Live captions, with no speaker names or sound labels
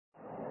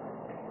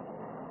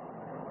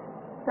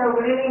So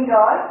good evening to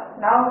all.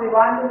 Now we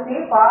want to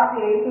see part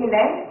 89.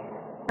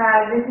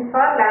 This is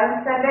for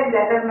 11th standard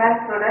general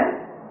math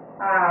students.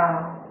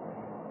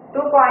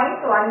 2.10.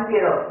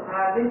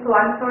 This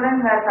one student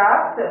has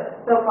asked,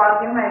 so for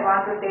him I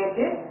want to take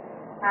it.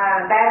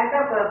 Direct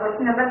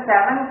question number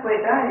 7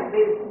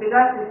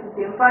 because this is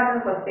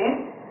important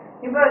question.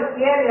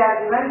 Here we are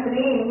given 3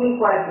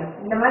 inequalities.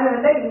 இந்த மாதிரி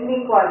வந்து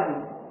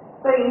inequalities.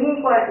 So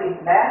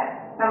inequalitiesல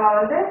நம்ம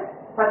வந்து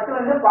first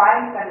வந்து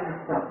point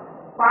கண்டுபிடிச்சோம்.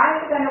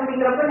 Point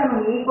கண்டுபிடிக்கிறப்ப நம்ம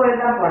equal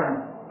தான்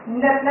போடணும்.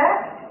 இந்த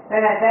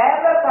இடத்துல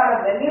tabular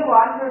column when you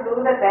want to do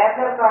the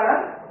tabular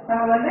column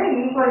நம்ம வந்து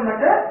equal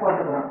மட்டும்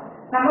போட்டுக்கிறோம்.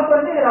 நமக்கு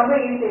வந்து இது ரொம்ப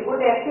easy.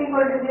 put x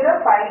equal to 0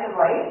 find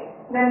y,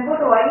 then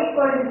put y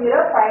equal to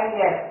 0 find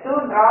x. To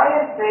draw a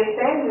straight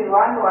line we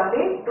want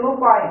only 2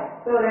 points.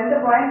 So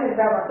 2 points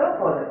இருந்தா மட்டும்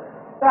போதும்.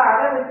 So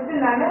அதை வச்சுட்டு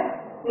நான்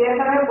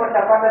ஏற்கனவே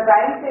போட்டேன். For the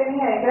time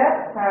saving I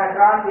have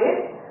drawn this.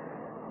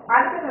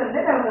 அடுத்து வந்து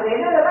நமக்கு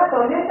என்னெல்லாம்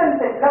சொல்யூஷன்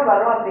செட்ல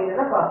வரும்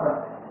அப்படிங்கிறத பார்ப்போம்.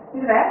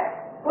 இதுல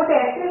put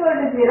x equal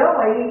to 0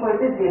 y equal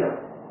to 0.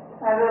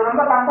 அது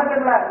ரொம்ப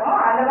கம்ஃபர்டபுளா இருக்கும்.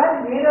 அந்த மாதிரி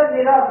 0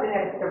 0 அப்படின்னு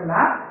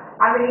எடுத்துட்டோம்னா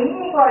அந்த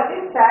inequality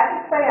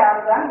satisfy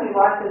ஆகுதான் we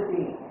want to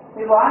see.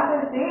 We want to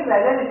see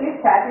whether it is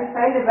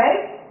satisfied by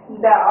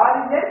the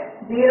origin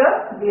 0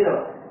 0.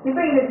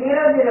 இப்போ இந்த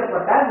 0 0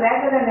 போட்டா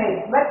greater than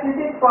 8, but this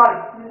is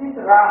false, this is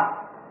wrong.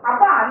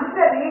 அப்ப அந்த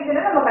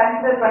ரீஜனை நம்ம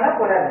கன்சிடர் பண்ண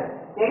கூடாது.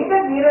 எங்க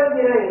 0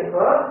 0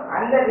 இருக்கோ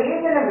அந்த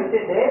ரீஜனை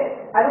விட்டுட்டு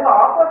அதுக்கு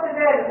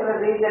ஆப்போசிட்டா இருக்கிற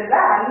ரீஜன்ல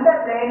அந்த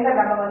பிளேன்ல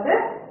நம்ம வந்து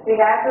we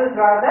have to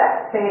draw the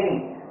shading.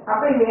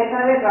 அப்ப இது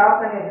ஏற்கனவே டிரா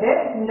பண்ணிட்டு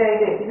இந்த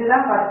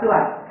இதுதான் ஃபர்ஸ்ட்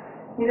ஒன்.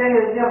 இது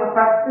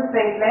ஃபர்ஸ்ட்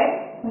ஸ்ட்ரைட் லைன்.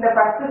 இந்த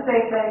ஃபர்ஸ்ட்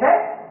ஸ்ட்ரைட் லைன்ல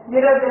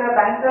 0 0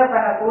 கன்சிடர்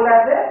பண்ண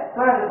கூடாது. ஸோ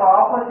அதுக்கு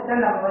ஆப்போசிட்டா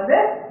நம்ம வந்து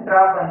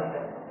டிரா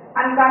பண்ணிட்டோம்.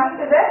 And coming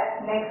to the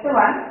next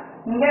one,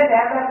 இங்க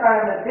டேபிளர்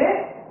காலம் இருக்கு.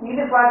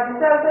 இது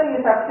this also you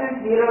substitute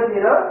 0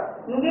 0,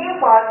 இங்கேயும்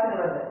ஃபால்ஸ்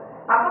வருது.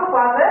 அப்போ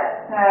பாருங்க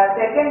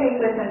செகண்ட்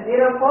ஈக்குவேஷன்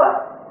 0 4,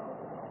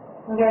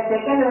 இங்க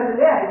செகண்ட்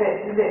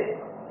வருது.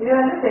 இது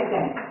வந்து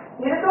செகண்ட்.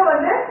 இதுக்கும்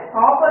வந்து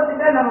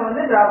ஆப்போசிட்டா நம்ம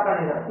வந்து டிரா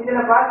பண்ணிடுறோம்.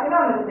 இதுல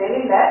பாத்தீங்கன்னா உங்களுக்கு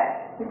தெரியல,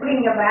 இப்படி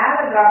இங்க மேல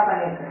டிரா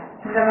பண்ணிருக்கேன்.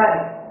 இந்த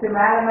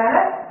மாதிரி மேல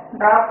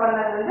டிரா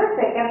பண்ணது வந்து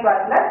செகண்ட்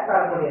பார்ட்ல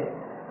வரக்கூடியது.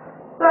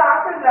 So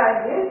after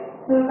drawing this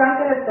you come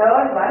to the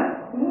third one.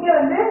 இங்க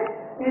வந்து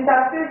இது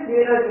substitute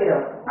 0 0.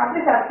 அப்படி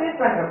substitute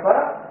பண்றப்போ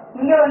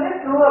இங்க வந்து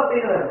ட்ரூ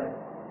அப்படின்னு வருது.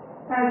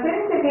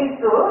 since it is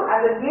true,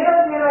 அந்த 0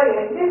 0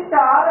 எக்ஸிஸ்ட்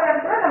ஆகிற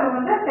இடத்துல நம்ம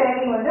வந்து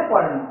ஷேடிங் வந்து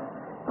போடணும்.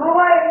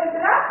 ட்ரூவா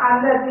இருந்துச்சுன்னா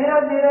அந்த 0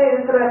 0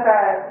 இருக்கிற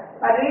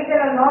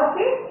ரீஜனை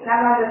நோக்கி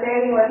நம்ம அந்த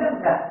ஷேடிங் வந்து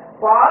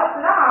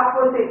ஃபால்ஸ்னா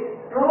ஆப்போசிட்,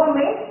 ட்ரூ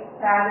மீன்ஸ்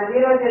அந்த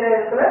 0 0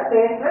 இருக்கிற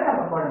ஸ்பேஸ்ல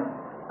நம்ம போடணும்.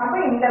 அப்ப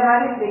இந்த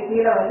மாதிரி இப்படி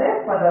கீழே வந்து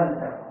கொண்டு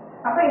வந்துட்டோம்.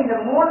 அப்ப இந்த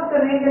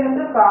 3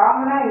 ரீஜனுக்கு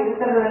காமனா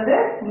இருக்கிறது வந்து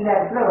இந்த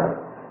இடத்துல வரும்.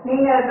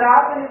 நீங்க டிரா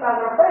பண்ணி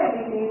பார்க்குறப்ப it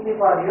is easy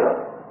for you.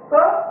 So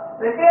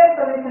required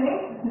solution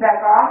is the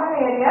common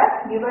area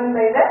given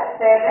by the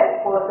shaded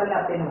portion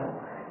அப்படின்னு வரும்.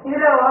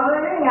 இதுல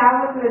ஒவ்வொரு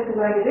ஞாபகத்தில்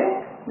வச்சுக்க வேண்டியது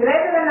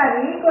greater than or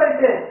equal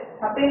to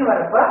அப்படின்னு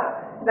வரப்போ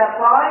the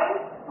point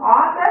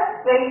on the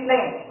straight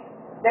line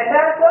that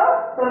also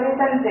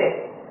solution set.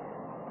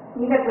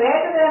 இந்த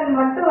greater than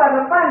மட்டும்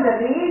வரப்போ அந்த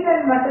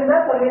ரீஜன் மட்டும்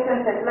தான்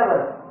சொல்யூஷன் செட்ல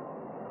வரும்.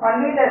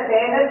 only the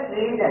shaded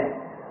region.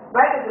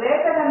 but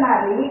greater than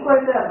or equal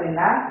to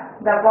அப்படின்னா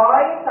the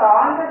points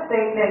on the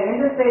straight line, in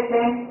the straight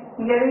line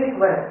இங்க இருக்கு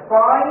வரும்.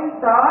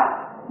 points on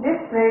this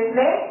straight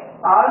line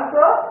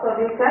also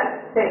solution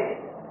set.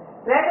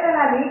 greater than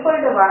or equal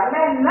to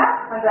வரலன்னா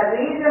அந்த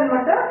region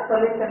மட்டும்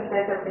solution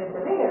set அப்படின்னு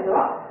சொல்லி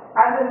எழுதுவோம்.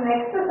 அது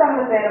next sum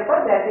செய்யறப்போ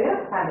that you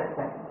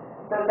understand.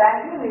 So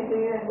thank you. We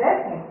see you in the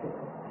next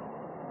video.